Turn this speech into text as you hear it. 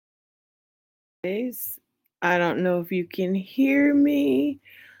Guys, I don't know if you can hear me.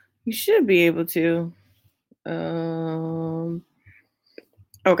 You should be able to. Um,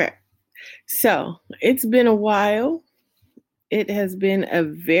 okay. So it's been a while. It has been a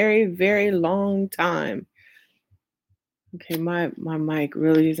very, very long time. Okay, my mic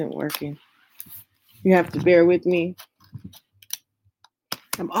really isn't working. You have to bear with me.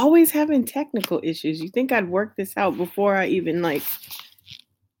 I'm always having technical issues. You think I'd work this out before I even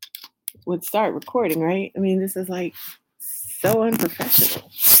would start recording, right? I mean, this is so unprofessional.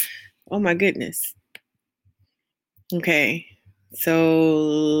 Oh my goodness. Okay. So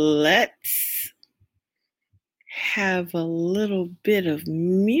let's have a little bit of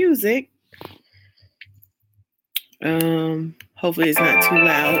music. Hopefully it's not too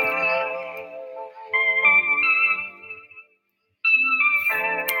loud.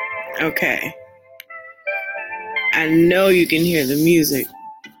 Okay. I know you can hear the music.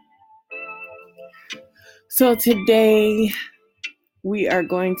 So today we are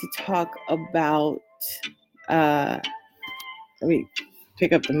going to talk about, let me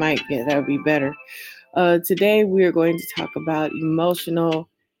pick up the mic. Yeah, that would be better. Today we are going to talk about emotional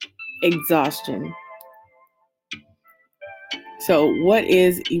exhaustion. So what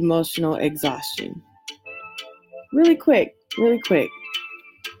is emotional exhaustion? Really quick.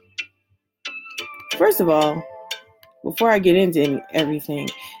 First of all, before I get into everything,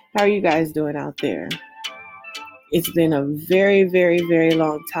 how are you guys doing out there? It's been a very, very, very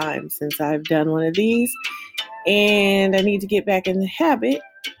long time since I've done one of these, and I need to get back in the habit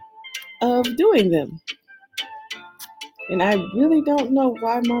of doing them. And I really don't know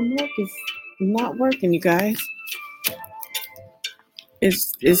why my mic is not working, you guys.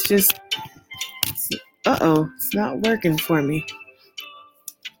 It's just, it's not working for me.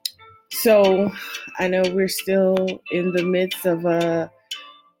 So I know we're still in the midst of a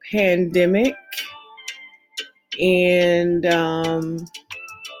pandemic, and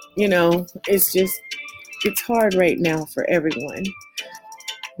it's hard right now for everyone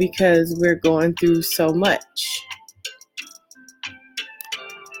because we're going through so much.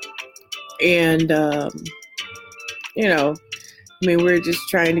 And we're just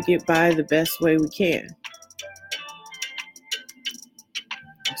trying to get by the best way we can.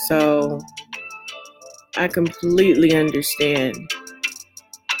 So I completely understand.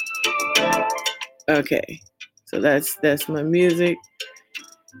 Okay, so that's my music,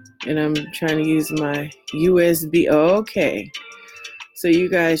 and I'm trying to use my USB. Okay, so you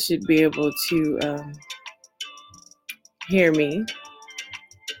guys should be able to hear me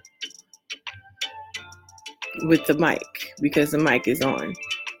with the mic because the mic is on.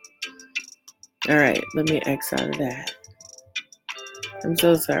 All right, let me X out of that. I'm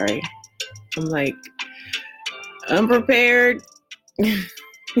so sorry. I'm unprepared.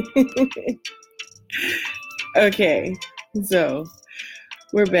 Okay, so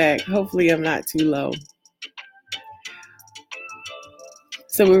we're back. Hopefully I'm not too low.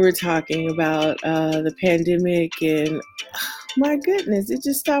 So we were talking about the pandemic, and my goodness, it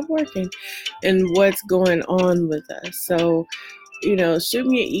just stopped working, and what's going on with us. So, shoot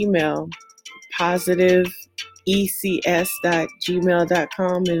me an email,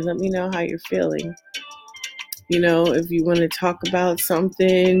 positiveecs.gmail.com, and let me know how you're feeling. If you want to talk about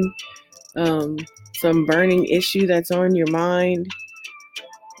something, some burning issue that's on your mind,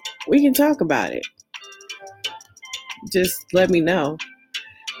 we can talk about it. Just let me know,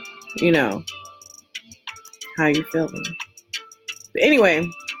 how you're feeling. But anyway,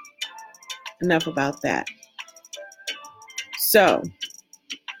 enough about that. So,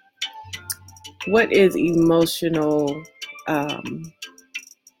 what is emotional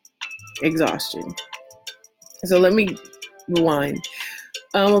exhaustion? So let me rewind.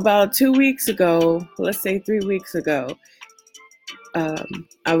 About 2 weeks ago, let's say 3 weeks ago,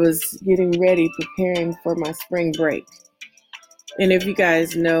 I was getting ready, preparing for my spring break. And if you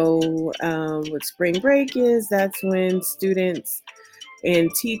guys know what spring break is, that's when students and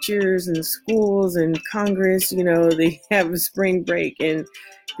teachers and schools and Congress, they have a spring break and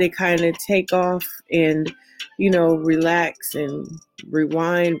they kind of take off and, relax and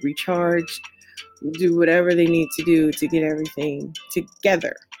rewind, recharge, do whatever they need to do to get everything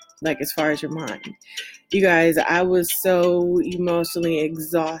together, as far as your mind. You guys, I was so emotionally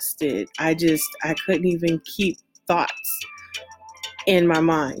exhausted. I couldn't even keep thoughts in my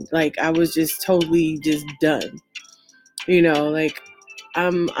mind. I was just totally just done. I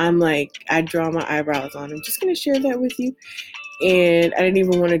draw my eyebrows on. I'm just going to share that with you. And I didn't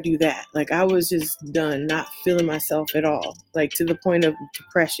even want to do that. I was just done, not feeling myself at all, to the point of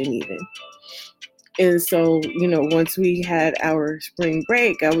depression even. And so, once we had our spring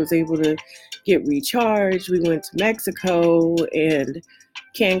break, I was able to get recharged. We went to Mexico and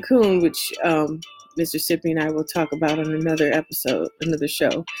Cancun, which Mr. Sippy and I will talk about on another episode, another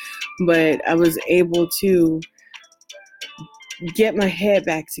show. But I was able to get my head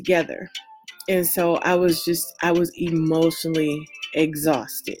back together. And so I was emotionally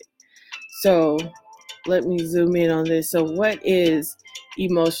exhausted. So let me zoom in on this. So what is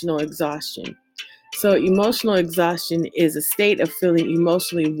emotional exhaustion? So emotional exhaustion is a state of feeling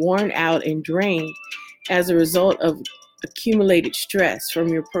emotionally worn out and drained as a result of accumulated stress from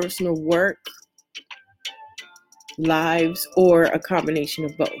your personal work, lives, or a combination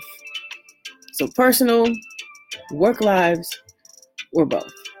of both. So personal, work lives, or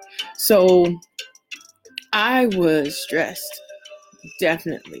both. So I was stressed,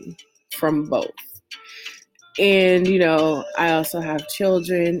 definitely, from both. And, I also have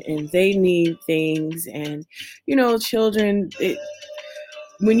children and they need things. And, children,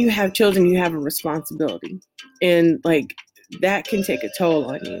 when you have children, you have a responsibility. And that can take a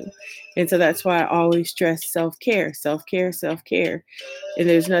toll on you. And so that's why I always stress self-care, self-care, self-care. And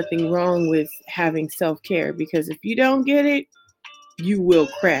there's nothing wrong with having self-care, because if you don't get it, you will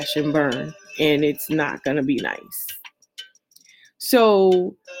crash and burn, and it's not going to be nice.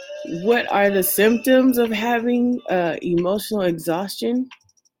 So what are the symptoms of having emotional exhaustion?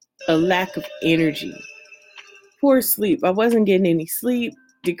 A lack of energy, poor sleep. I wasn't getting any sleep,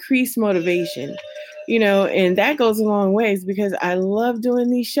 decreased motivation, and that goes a long ways, because I love doing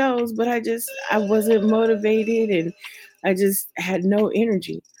these shows, but I wasn't motivated, and I just had no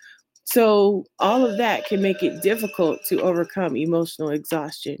energy. So all of that can make it difficult to overcome emotional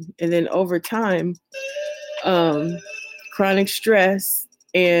exhaustion. And then over time, chronic stress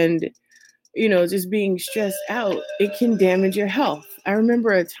and, just being stressed out, it can damage your health. I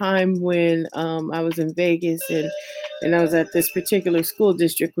remember a time when I was in Vegas, and I was at this particular school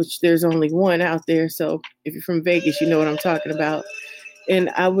district, which there's only one out there. So if you're from Vegas, you know what I'm talking about. And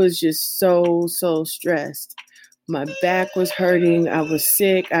I was just so, so stressed. My back was hurting. I was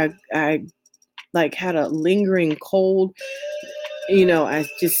sick. I had a lingering cold. I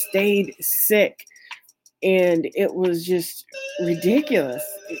just stayed sick, and it was just ridiculous.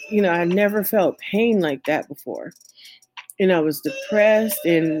 I never felt pain like that before. And I was depressed,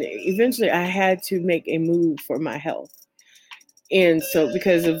 and eventually I had to make a move for my health. And so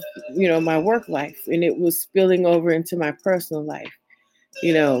because of, my work life, and it was spilling over into my personal life,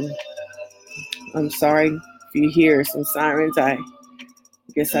 I'm sorry if you hear some sirens. I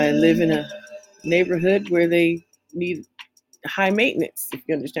guess I live in a neighborhood where they need high maintenance, if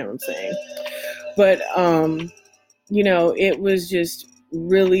you understand what I'm saying. But, it was just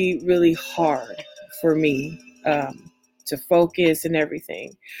really, really hard for me to focus and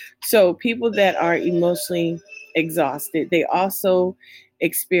everything. So people that are emotionally exhausted, they also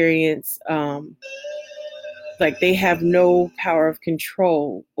experience they have no power of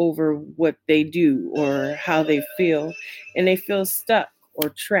control over what they do or how they feel, and they feel stuck or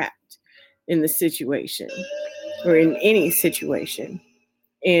trapped in the situation or in any situation.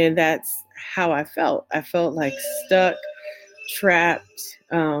 And that's how I felt. I felt like stuck, trapped,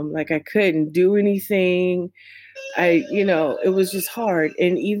 like I couldn't do anything. It was just hard.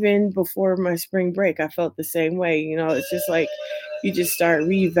 And even before my spring break, I felt the same way. It's just like you just start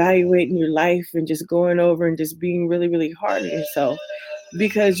reevaluating your life and just going over and just being really, really hard on yourself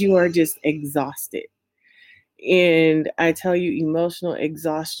because you are just exhausted. And I tell you, emotional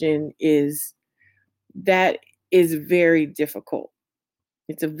exhaustion is very difficult.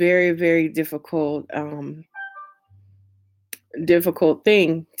 It's a very, very difficult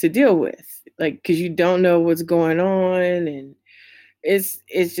thing to deal with, because you don't know what's going on, and it's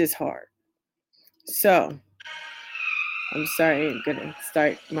just hard. So I'm sorry, I'm gonna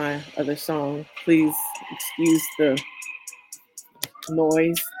start my other song. Please excuse the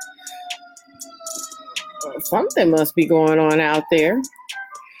noise. Something must be going on out there.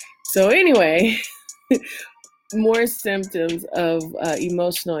 So anyway, more symptoms of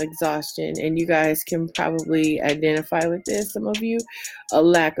emotional exhaustion, and you guys can probably identify with this, some of you. A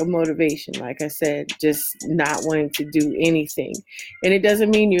lack of motivation, like I said, just not wanting to do anything. And it doesn't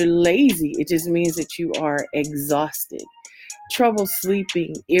mean you're lazy, it just means that you are exhausted. Trouble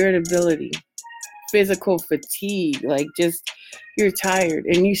sleeping, irritability, physical fatigue, just you're tired.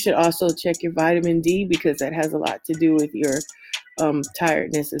 And you should also check your vitamin D, because that has a lot to do with your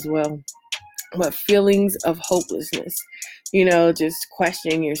tiredness as well. But feelings of hopelessness, just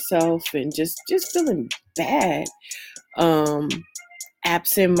questioning yourself and just feeling bad.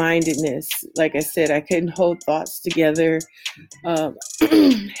 absent-mindedness. Like I said, I couldn't hold thoughts together. uh,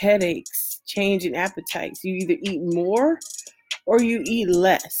 Headaches, change in appetites. You either eat more or you eat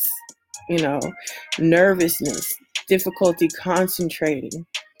less. You know, nervousness, difficulty concentrating,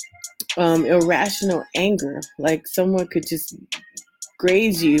 irrational anger. Like someone could just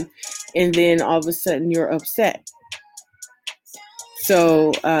graze you, and then all of a sudden you're upset.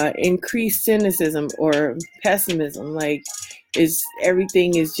 So increased cynicism or pessimism, like is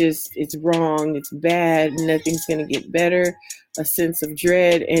everything is just, it's wrong, it's bad, nothing's going to get better. A sense of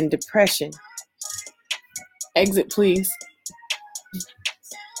dread and depression. Exit, please.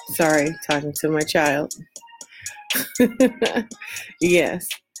 Sorry, talking to my child. Yes.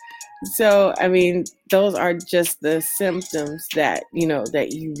 So, I mean, those are just the symptoms that,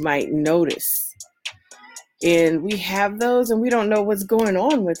 that you might notice. And we have those and we don't know what's going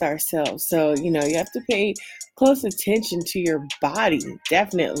on with ourselves. So, you have to pay close attention to your body.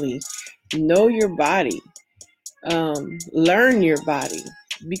 Definitely know your body. Learn your body.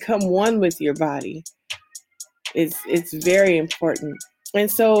 Become one with your body. It's very important. And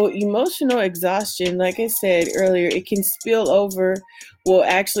so emotional exhaustion, like I said earlier, it can spill over. Well,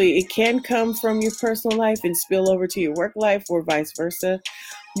 actually, it can come from your personal life and spill over to your work life or vice versa.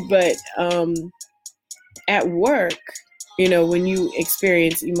 But at work, when you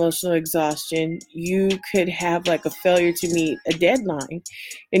experience emotional exhaustion, you could have like a failure to meet a deadline.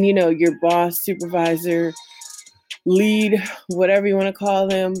 And, your boss, supervisor, lead, whatever you want to call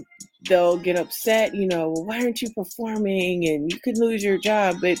them, they'll get upset, well, why aren't you performing? And you could lose your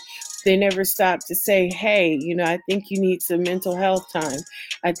job. But they never stop to say, hey, I think you need some mental health time.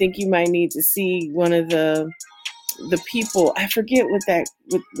 I think you might need to see one of the people. I forget what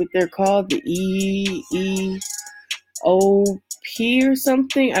they're called, the EEOP or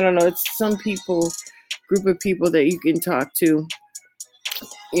something. I don't know. It's some group of people that you can talk to,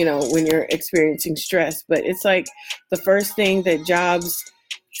 when you're experiencing stress. But it's like the first thing that jobs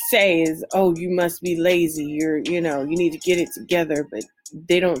say is, oh, you must be lazy. You need to get it together. But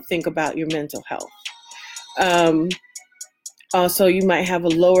they don't think about your mental health. Also, you might have a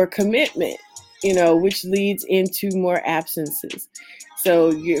lower commitment, which leads into more absences.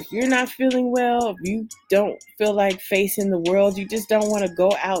 So if you're not feeling well, if you don't feel like facing the world, you just don't want to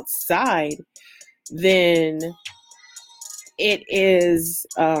go outside, then it is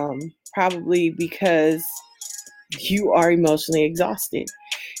probably because you are emotionally exhausted.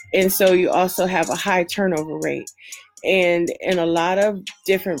 And so you also have a high turnover rate. And in a lot of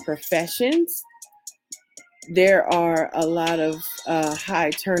different professions, there are a lot of high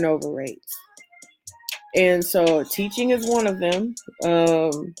turnover rates. And so teaching is one of them.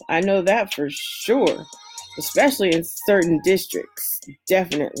 I know that for sure, especially in certain districts,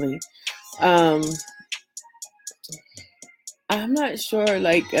 definitely. I'm not sure,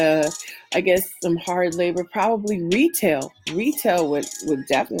 I guess some hard labor, probably retail. Retail would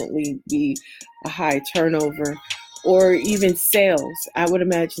definitely be a high turnover, or even sales. I would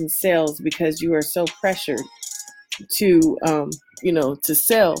imagine sales, because you are so pressured to, to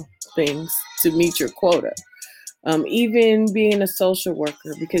sell things to meet your quota. Even being a social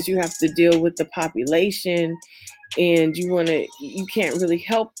worker, because you have to deal with the population, and you can't really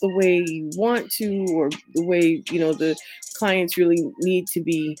help the way you want to, or the way, the clients really need to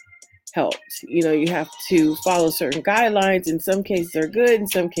be helped. You have to follow certain guidelines. In some cases are good, in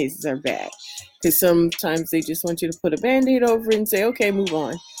some cases are bad, because sometimes they just want you to put a Band-Aid over and say, okay, move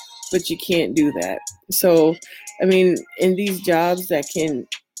on. But you can't do that. So, I mean, in these jobs that can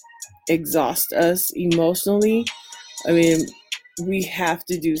exhaust us emotionally, I mean, we have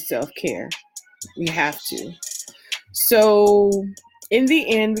to do self-care. We have to. So in the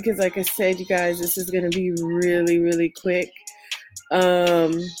end, because like I said, you guys, this is going to be really, really quick.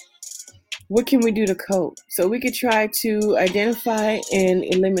 What can we do to cope? So we could try to identify and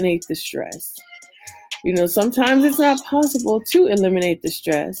eliminate the stress. Sometimes it's not possible to eliminate the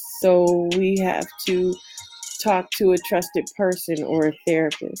stress. So we have to talk to a trusted person or a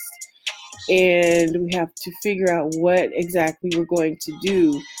therapist. And we have to figure out what exactly we're going to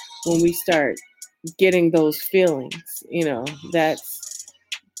do when we start getting those feelings.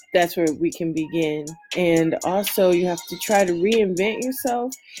 That's where we can begin. And also you have to try to reinvent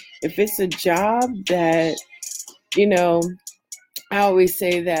yourself. If it's a job that, I always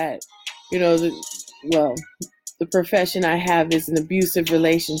say that, the profession I have is an abusive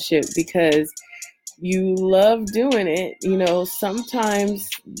relationship, because you love doing it. Sometimes,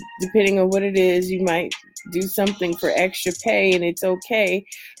 depending on what it is, you might do something for extra pay and it's okay.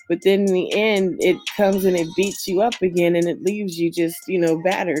 But then in the end, it comes and it beats you up again, and it leaves you just,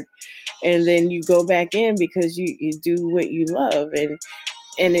 battered. And then you go back in because you do what you love,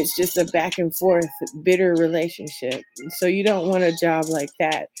 and it's just a back and forth bitter relationship. So you don't want a job like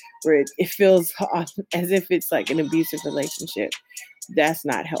that where it feels as if it's like an abusive relationship. That's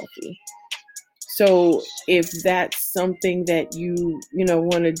not healthy. So if that's something that you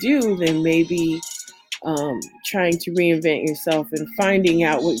want to do, then maybe trying to reinvent yourself and finding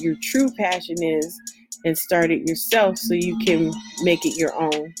out what your true passion is and start it yourself so you can make it your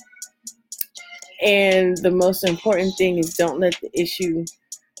own. And the most important thing is don't let the issue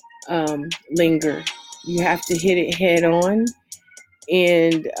linger. You have to hit it head on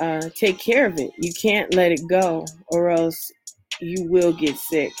and take care of it. You can't let it go, or else you will get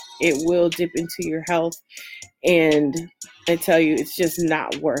sick. It will dip into your health, and I tell you, it's just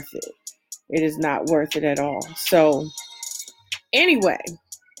not worth it. It is not worth it at all. So anyway,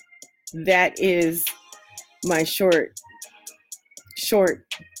 that is my short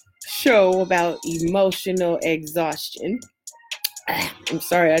show about emotional exhaustion. I'm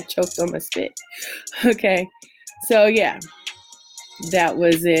sorry, I choked on my spit. Okay, so yeah, that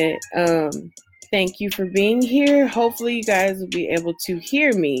was it. Thank you for being here. Hopefully you guys will be able to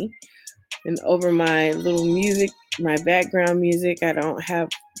hear me and over my little music, my background music. I don't have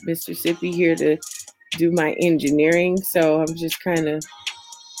Mr. Sippy here to do my engineering, so I'm just kind of,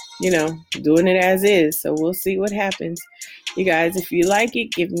 doing it as is. So we'll see what happens. You guys, if you like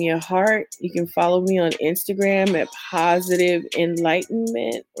it, give me a heart. You can follow me on Instagram at Positive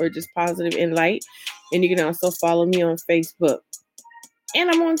Enlightenment or just Positive Enlight. And you can also follow me on Facebook. And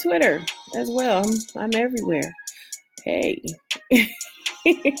I'm on Twitter as well. I'm everywhere. Hey.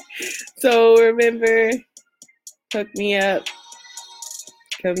 So remember, hook me up.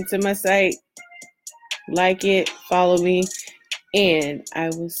 Come to my site. Like it. Follow me. And I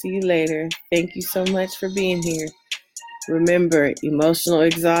will see you later. Thank you so much for being here. Remember, emotional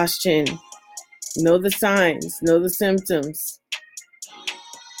exhaustion. Know the signs. Know the symptoms.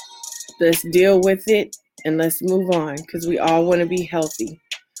 Let's deal with it and let's move on because we all want to be healthy.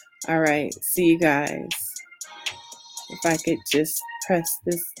 All right. See you guys. If I could just press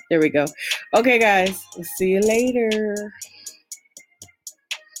this. There we go. Okay, guys. We'll see you later.